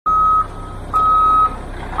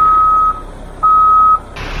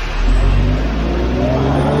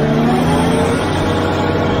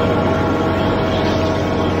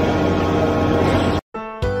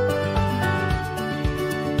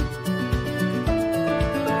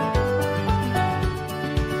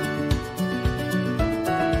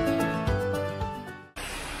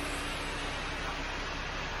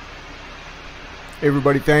Hey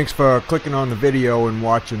everybody, thanks for clicking on the video and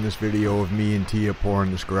watching this video of me and Tia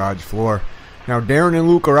pouring this garage floor. Now Darin and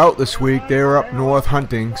Luke are out this week. They're up north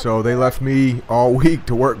hunting, so they left me all week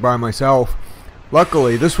to work by myself.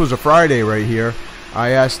 Luckily, this was a Friday right here. I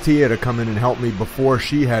asked Tia to come in and help me before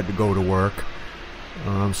she had to go to work.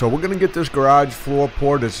 So we're going to get this garage floor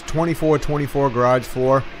poured. It's a 24x24 garage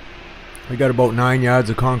floor. We got about 9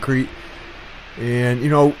 yards of concrete. And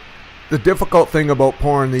you know, the difficult thing about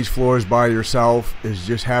pouring these floors by yourself is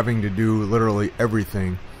just having to do literally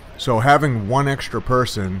everything. So having one extra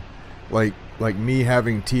person, like me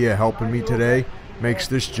having Tia helping me today, makes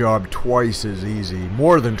this job twice as easy,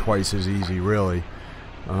 more than twice as easy, really.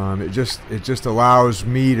 It just allows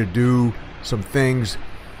me to do some things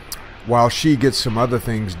while she gets some other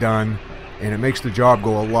things done, and it makes the job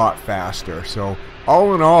go a lot faster. So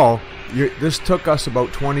all in all, this took us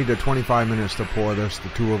about 20 to 25 minutes to pour this, the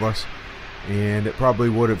two of us. And it probably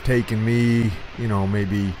would have taken me, you know,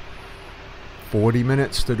 maybe 40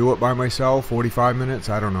 minutes to do it by myself, 45 minutes,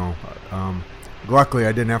 I don't know. Luckily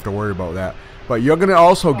I didn't have to worry about that. But you're going to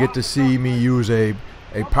also get to see me use a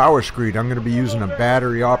power screed. I'm going to be using a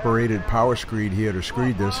battery operated power screed here to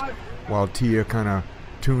screed this while Tia kind of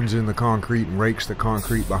tunes in the concrete and rakes the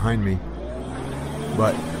concrete behind me.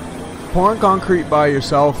 But pouring concrete by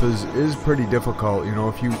yourself is pretty difficult. You know,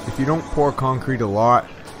 if you don't pour concrete a lot,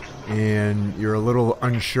 and you're a little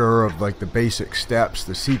unsure of like the basic steps,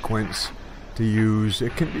 the sequence to use,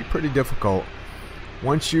 it can be pretty difficult.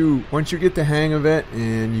 Once you get the hang of it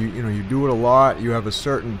and you do it a lot, you have a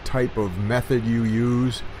certain type of method you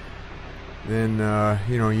use, then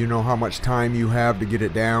you know how much time you have to get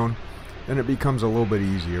it down, then it becomes a little bit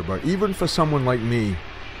easier. But even for someone like me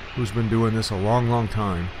who's been doing this a long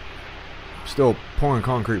time, still pouring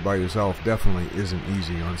concrete by yourself definitely isn't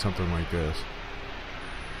easy on something like this.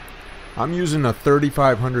 I'm using a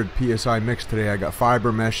 3500 PSI mix today. I got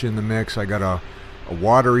fiber mesh in the mix. I got a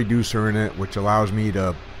water reducer in it, which allows me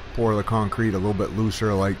to pour the concrete a little bit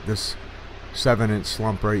looser, like this 7-inch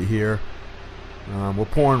slump right here. We're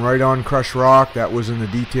pouring right on crushed rock. That was in the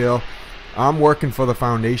detail. I'm working for the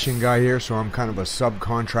foundation guy here, so I'm kind of a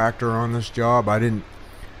subcontractor on this job. I didn't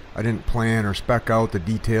plan or spec out the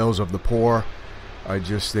details of the pour.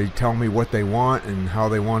 They tell me what they want and how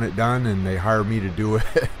they want it done, and they hire me to do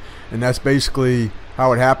it. And that's basically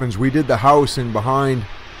how it happens. We did the house in behind,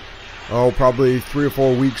 probably 3 or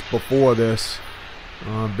 4 weeks before this,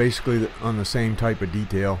 basically on the same type of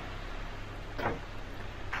detail.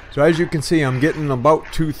 So as you can see, I'm getting about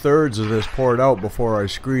 2/3 of this poured out before I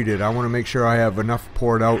screed it. I want to make sure I have enough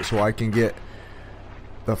poured out so I can get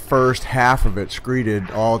the first half of it screeded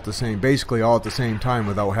basically all at the same time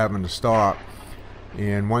without having to stop.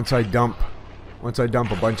 And once I dump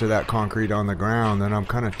a bunch of that concrete on the ground, then I'm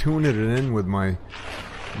kind of tuning it in with my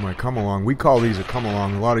come along. We call these a come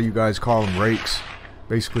along. A lot of you guys call them rakes.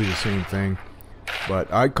 Basically the same thing.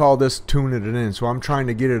 But I call this tuning it in. So I'm trying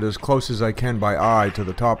to get it as close as I can by eye to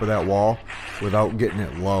the top of that wall without getting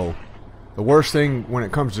it low. The worst thing when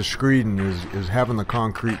it comes to screeding is having the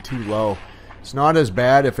concrete too low. It's not as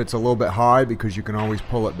bad if it's a little bit high, because you can always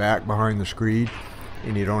pull it back behind the screed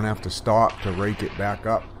and you don't have to stop to rake it back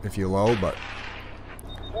up if you're low. But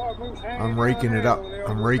I'm raking it up.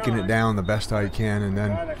 I'm raking it down the best I can, and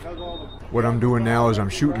then what I'm doing now is I'm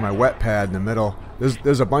shooting my wet pad in the middle.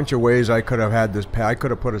 There's a bunch of ways I could have had this pad. I could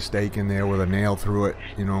have put a stake in there with a nail through it,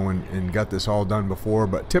 you know, and got this all done before.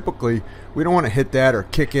 But typically we don't want to hit that or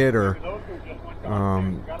kick it or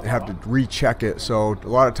have to recheck it. So a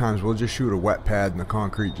lot of times we'll just shoot a wet pad in the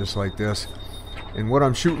concrete just like this. And what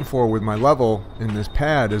I'm shooting for with my level in this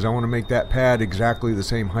pad is I want to make that pad exactly the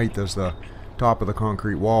same height as the top of the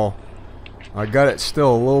concrete wall. I got it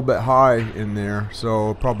still a little bit high in there,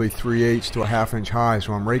 so probably 3/8 to a 1/2 inch high,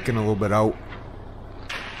 so I'm raking a little bit out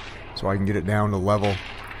so I can get it down to level.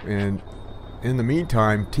 And in the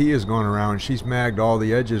meantime, Tia's gone around. She's magged all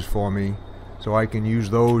the edges for me so I can use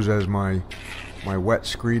those as my wet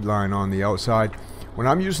screed line on the outside. When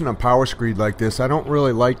I'm using a power screed like this, I don't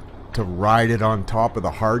really like to ride it on top of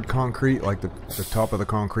the hard concrete, like the top of the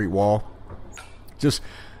concrete wall. Just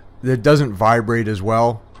it doesn't vibrate as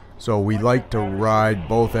well, so we like to ride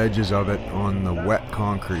both edges of it on the wet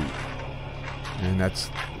concrete, and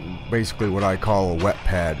that's basically what I call a wet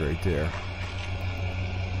pad right there.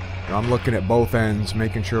 I'm looking at both ends,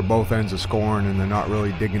 making sure both ends are scoring and they're not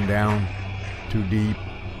really digging down too deep.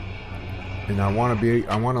 And I want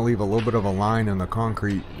to leave a little bit of a line in the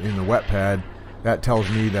concrete in the wet pad. That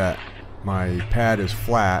tells me that my pad is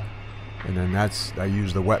flat. And then I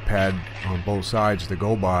use the wet pad on both sides to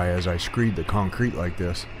go by as I screed the concrete like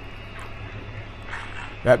this.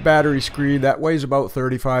 That battery screed, that weighs about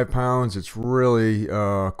 35 pounds. It's really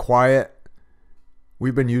quiet.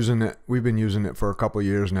 We've been using it for a couple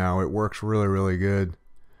years now. It works really, really good.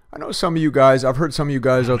 I know some of you guys, I've heard some of you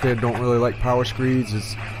guys out there don't really like power screeds.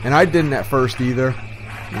 And I didn't at first either.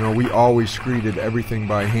 You know, we always screeded everything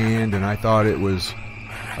by hand, and I thought it was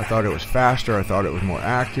faster. I thought it was more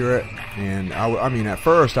accurate. And I mean, at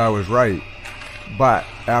first I was right, but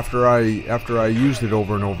after I used it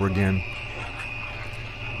over and over again,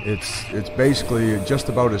 it's basically just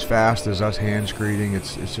about as fast as us hand screeding.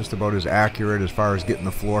 It's just about as accurate as far as getting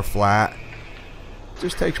the floor flat. It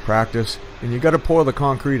just takes practice, and you got to pour the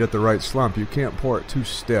concrete at the right slump. You can't pour it too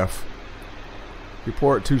stiff. If you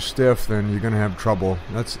pour it too stiff, then you're gonna have trouble.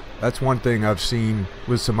 That's one thing I've seen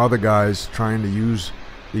with some other guys trying to use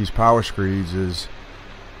these power screeds is,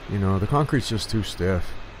 you know, the concrete's just too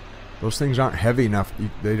stiff. Those things aren't heavy enough.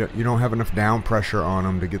 You don't have enough down pressure on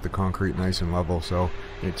them to get the concrete nice and level, so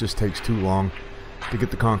it just takes too long to get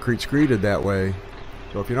the concrete screeded that way.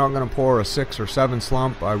 So if you're not going to pour a 6 or 7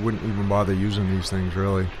 slump, I wouldn't even bother using these things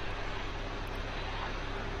really.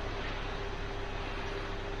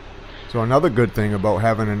 So another good thing about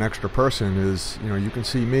having an extra person is, you know, you can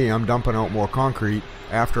see me, I'm dumping out more concrete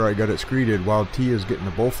after I got it screeded while T is getting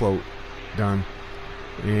the bow float done.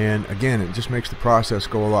 And again, it just makes the process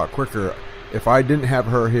go a lot quicker. If I didn't have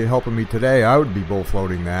her here helping me today, I would be bow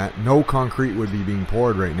floating that. No concrete would be being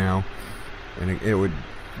poured right now. And it would,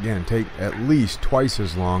 again, take at least twice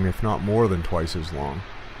as long, if not more than twice as long.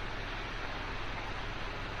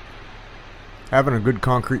 Having a good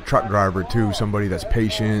concrete truck driver too, somebody that's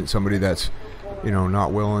patient, somebody that's, you know,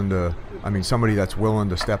 not willing to, I mean, somebody that's willing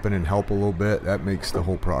to step in and help a little bit, that makes the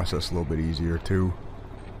whole process a little bit easier too.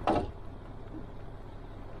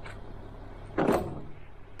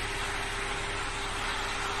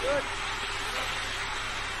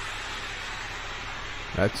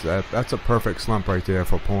 That's a perfect slump right there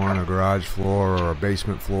for pouring a garage floor or a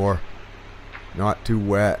basement floor. Not too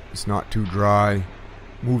wet, it's not too dry,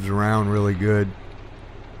 moves around really good.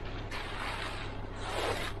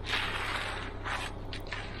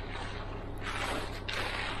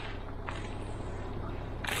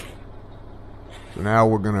 So now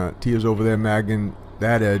we're gonna, Tia's over there magging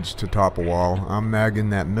that edge to top a wall. I'm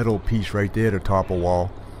magging that middle piece right there to top a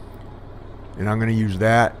wall. And I'm gonna use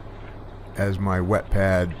that as my wet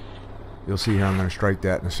pad. You'll see how I'm going to strike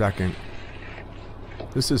that in a second.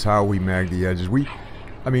 This is how we mag the edges.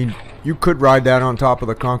 I mean, you could ride that on top of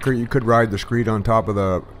the concrete. You could ride the screed on top of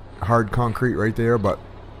the hard concrete right there, but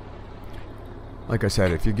like I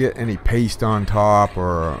said, if you get any paste on top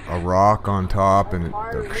or a rock on top, and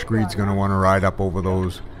the screed's going to want to ride up over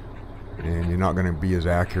those, and you're not going to be as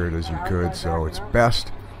accurate as you could. So it's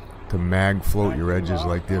best to mag float your edges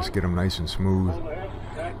like this, get them nice and smooth,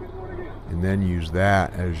 and then use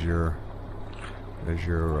that as your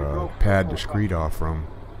pad to screed off from.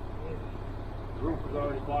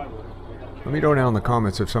 Let me know down in the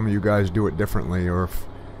comments if some of you guys do it differently, or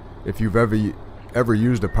if you've ever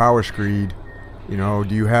used a power screed. You know,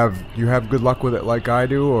 do you have good luck with it like I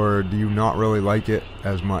do, or do you not really like it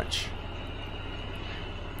as much?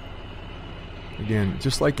 Again,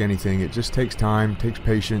 just like anything, it just takes time, takes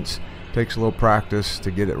patience, takes a little practice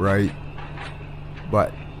to get it right.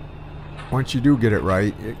 But once you do get it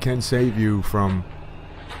right, it can save you from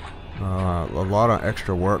a lot of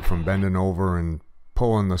extra work from bending over and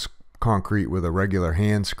pulling the concrete with a regular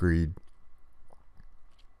hand screed.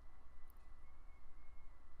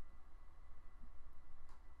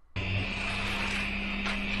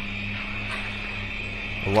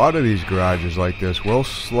 A lot of these garages like this will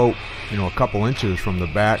slope, you know, a couple inches from the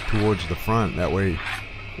back towards the front. That way,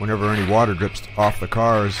 whenever any water drips off the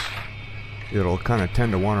cars, it'll kind of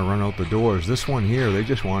tend to want to run out the doors. This one here, they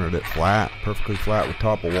just wanted it flat, perfectly flat with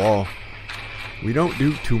top of wall. We don't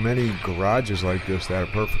do too many garages like this that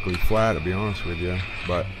are perfectly flat, to be honest with you.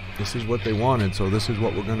 But this is what they wanted, so this is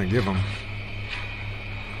what we're going to give them.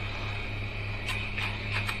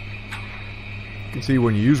 You can see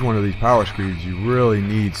when you use one of these power screeds, you really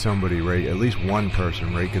need somebody, at least one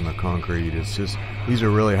person raking the concrete. It's just, these are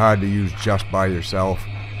really hard to use just by yourself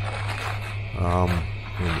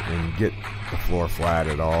and get the floor flat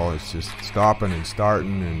at all. It's just stopping and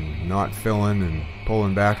starting and not filling and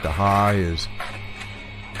pulling back the high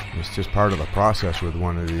it's just part of the process with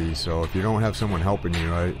one of these. So if you don't have someone helping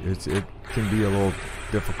you, it can be a little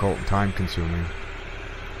difficult and time consuming.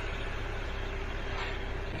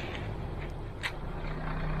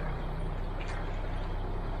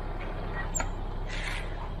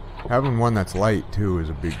 Having one that's light too is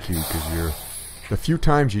a big key, because the few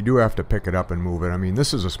times you do have to pick it up and move it. I mean,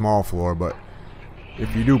 this is a small floor, but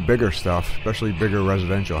if you do bigger stuff, especially bigger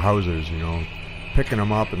residential houses, you know, picking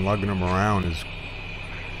them up and lugging them around is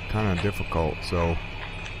kind of difficult. So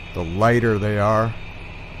the lighter they are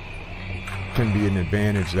can be an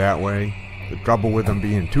advantage that way. The trouble with them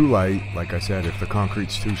being too light, like I said, if the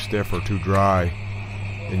concrete's too stiff or too dry,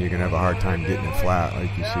 then you're going to have a hard time getting it flat like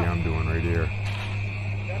you see I'm doing right here.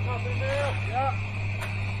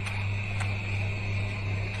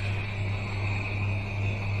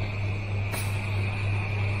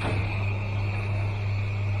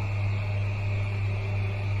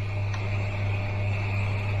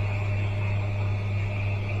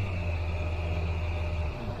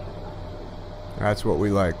 That's what we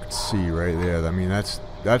like to see right there. I mean, that's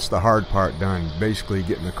the hard part done. Basically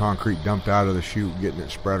getting the concrete dumped out of the chute, getting it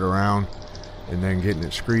spread around, and then getting it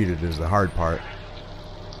screeded is the hard part.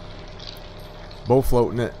 Bow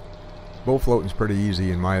floating is pretty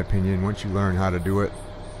easy in my opinion. Once you learn how to do it,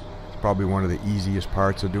 it's probably one of the easiest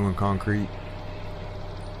parts of doing concrete.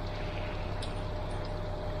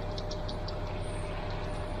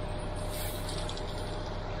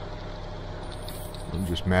 I'm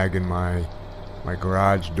just magging my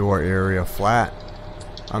garage door area flat.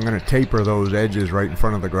 I'm going to taper those edges right in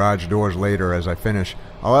front of the garage doors later as I finish.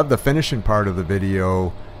 I'll have the finishing part of the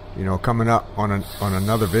video, you know, coming up on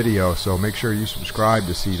another video, so make sure you subscribe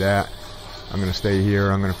to see that. I'm going to stay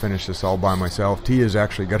here. I'm going to finish this all by myself. Tia's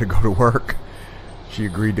actually got to go to work. She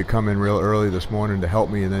agreed to come in real early this morning to help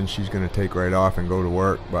me, and then she's going to take right off and go to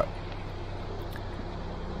work. But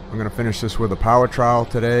I'm going to finish this with a power trowel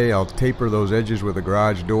today. I'll taper those edges with the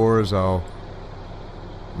garage doors. I'll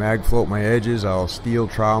mag float my edges. I'll steel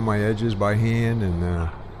trowel my edges by hand, and I'm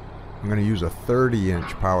going to use a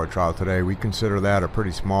 30-inch power trowel today. We consider that a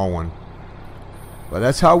pretty small one. But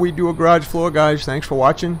that's how we do a garage floor, guys. Thanks for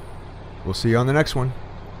watching. We'll see you on the next one.